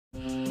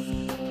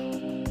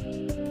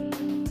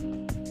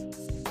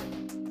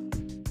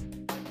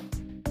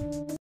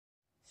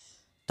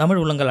தமிழ்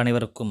உள்ளங்கள்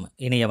அனைவருக்கும்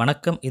இனிய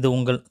வணக்கம். இது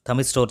உங்கள்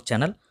தமிழ் ஸ்டோர்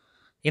சேனல்.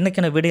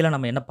 இன்றைக்கான வீடியோவில்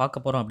நம்ம என்ன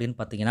பார்க்க போகிறோம் அப்படின்னு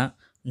பார்த்தீங்கன்னா,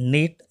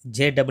 நீட்,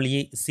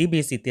 JEE,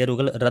 CBSC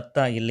தேர்வுகள்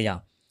ரத்தா இல்லையா?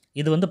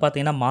 இது வந்து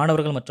பார்த்தீங்கன்னா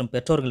மாணவர்கள் மற்றும்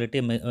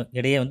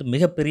பெற்றோர்களிடையே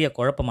மிகப்பெரிய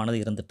குழப்பமானது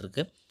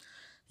இருந்துகிட்ருக்கு.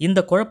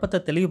 இந்த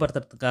குழப்பத்தை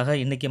தெளிவுபடுத்துறதுக்காக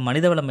இன்றைக்கி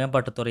மனிதவள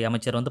மேம்பாட்டுத்துறை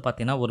அமைச்சர் வந்து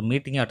பார்த்திங்கன்னா ஒரு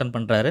மீட்டிங்கை அட்டன்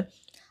பண்ணுறாரு.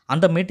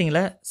 அந்த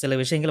மீட்டிங்கில் சில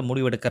விஷயங்களை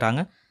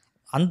முடிவெடுக்கிறாங்க.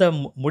 அந்த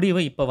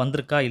முடிவு இப்போ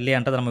வந்திருக்கா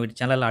இல்லையான்றதை நம்ம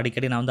சேனலில்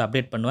அடிக்கடி நான் வந்து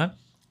அப்டேட் பண்ணுவேன்.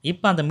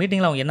 இப்போ அந்த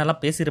மீட்டிங்கில் அவங்க என்னெல்லாம்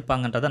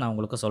பேசியிருப்பாங்கன்றதை நான்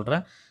உங்களுக்கு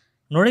சொல்கிறேன்.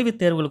 நுழைவுத்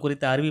தேர்வுகள்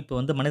குறித்த அறிவிப்பு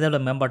வந்து மனிதவள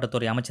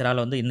மேம்பாட்டுத்துறை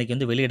அமைச்சரால்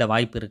இன்றைக்கி வெளியிட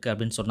வாய்ப்பு இருக்குது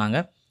அப்படின்னு சொன்னாங்க.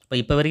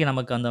 இப்போ வரைக்கும்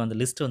நமக்கு அந்த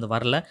லிஸ்ட்டு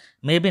வரல.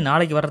 மேபி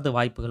நாளைக்கு வர்றது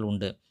வாய்ப்புகள்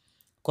உண்டு.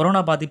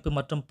 கொரோனா பாதிப்பு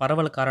மற்றும்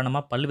பரவல்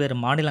காரணமாக பல்வேறு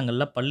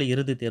மாநிலங்களில் பள்ளி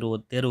இறுதி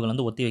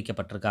தேர்வுகள் ஒத்தி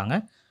வைக்கப்பட்டிருக்காங்க.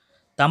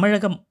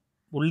 தமிழகம்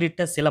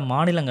உள்ளிட்ட சில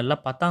மாநிலங்களில்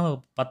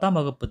 10ஆம்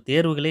வகுப்பு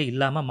தேர்வுகளே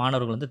இல்லாமல்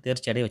மாணவர்கள்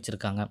தேர்ச்சி அடைய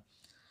வச்சுருக்காங்க.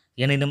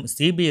 எனினும்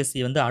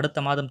CBSC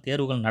அடுத்த மாதம்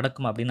தேர்வுகள்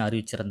நடக்கும் அப்படின்னு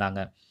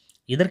அறிவிச்சிருந்தாங்க.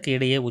 இதற்கு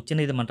இடையே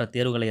உச்சநீதிமன்ற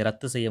தேர்வுகளை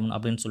ரத்து செய்யணும்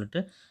அப்படின்னு சொல்லிட்டு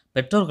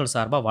பெற்றோர்கள்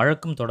சார்பாக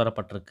வழக்கும்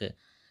தொடரப்பட்டிருக்கு.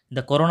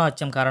 இந்த கொரோனா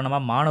அச்சம்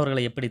காரணமாக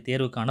மாணவர்களை எப்படி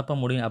தேர்வுக்கு அனுப்ப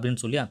முடியும்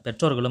அப்படின்னு சொல்லி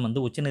பெற்றோர்களும்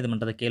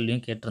உச்சநீதிமன்றத்தை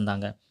கேள்வியும்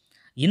கேட்டிருந்தாங்க.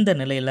 இந்த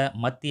நிலையில்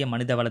மத்திய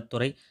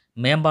மனிதவளத்துறை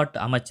மேம்பாட்டு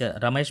அமைச்சர்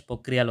ரமேஷ்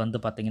பொக்ரியால்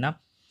பார்த்திங்கன்னா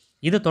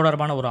இது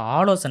தொடர்பான ஒரு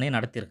ஆலோசனை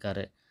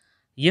நடத்தியிருக்காரு.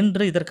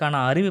 இன்று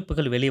இதற்கான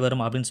அறிவிப்புகள்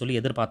வெளிவரும் அப்படின்னு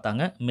சொல்லி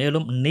எதிர்பார்த்தாங்க.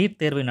 மேலும் நீட்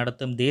தேர்வை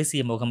நடத்தும்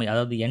தேசிய முகமை,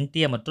 அதாவது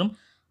NTA மற்றும்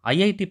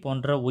IIT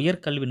போன்ற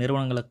உயர்கல்வி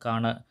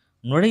நிறுவனங்களுக்கான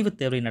நுழைவுத்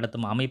தேர்வை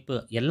நடத்தும் அமைப்பு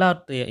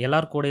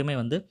எல்லார் கூடயுமே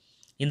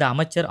இந்த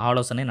அமைச்சர்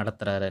ஆலோசனை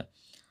நடத்துகிறாரு.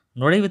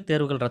 நுழைவுத்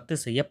தேர்வுகள் ரத்து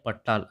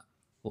செய்யப்பட்டால்,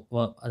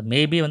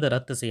 மேபி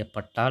ரத்து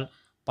செய்யப்பட்டால்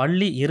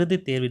பள்ளி இறுதி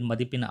தேர்வின்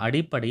மதிப்பின்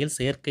அடிப்படையில்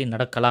சேர்க்கை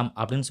நடக்கலாம்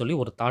அப்படின்னு சொல்லி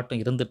ஒரு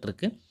தாட்டும்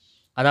இருந்துகிட்ருக்கு.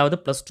 அதாவது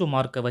 +2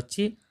 மார்க்கை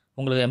வச்சு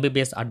உங்களுக்கு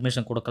MBBS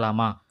அட்மிஷன்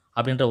கொடுக்கலாமா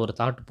அப்படின்ற ஒரு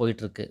தாட்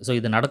போயிட்டுருக்கு. ஸோ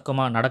இது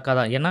நடக்குமா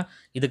நடக்காதா? ஏன்னா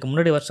இதுக்கு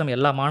முன்னாடி வருஷம்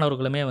எல்லா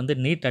மாணவர்களுமே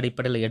நீட்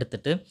அடிப்படையில்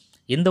எடுத்துட்டு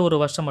இந்த ஒரு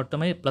வருஷம்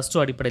மட்டுமே +2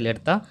 அடிப்படையில்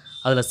எடுத்தால்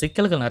அதில்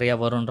சிக்கல்கள் நிறையா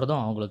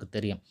வரும்ன்றதும் அவங்களுக்கு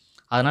தெரியும்.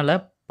 அதனால்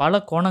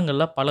பல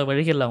கோணங்களில் பல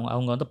வழிகளில்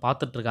அவங்க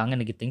பார்த்துட்ருக்காங்க,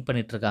 இன்றைக்கி திங்க்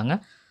பண்ணிகிட்ருக்காங்க.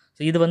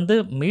 ஸோ இது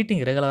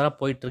மீட்டிங் ரெகுலராக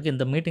போயிட்டுருக்கு.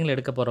 இந்த மீட்டிங்கில்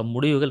எடுக்க போகிற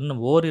முடிவுகள்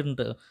இன்னும்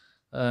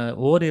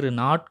ஓரிரு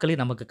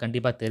நாட்களில் நமக்கு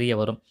கண்டிப்பாக தெரிய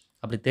வரும்.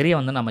 அப்படி தெரிய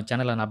நம்ம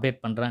சேனலில் நான்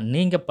அப்டேட் பண்ணுறேன்.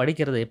 நீங்கள்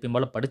படிக்கிறத எப்பயும்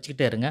போல்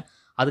படிச்சுக்கிட்டே இருங்க.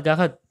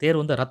 அதுக்காக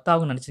தேர்வு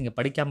ரத்தாகும்னு நினச்சி நீங்கள்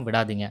படிக்காமல்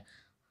விடாதீங்க.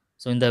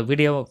 ஸோ இந்த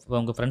வீடியோ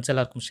உங்கள் ஃப்ரெண்ட்ஸ்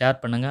எல்லாருக்கும்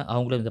ஷேர் பண்ணுங்கள்.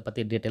 அவங்களும் இதை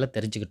பற்றி டீட்டெயிலாக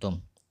தெரிஞ்சுக்கிட்டோம்.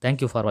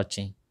 தேங்க்யூ ஃபார்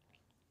வாட்சிங்.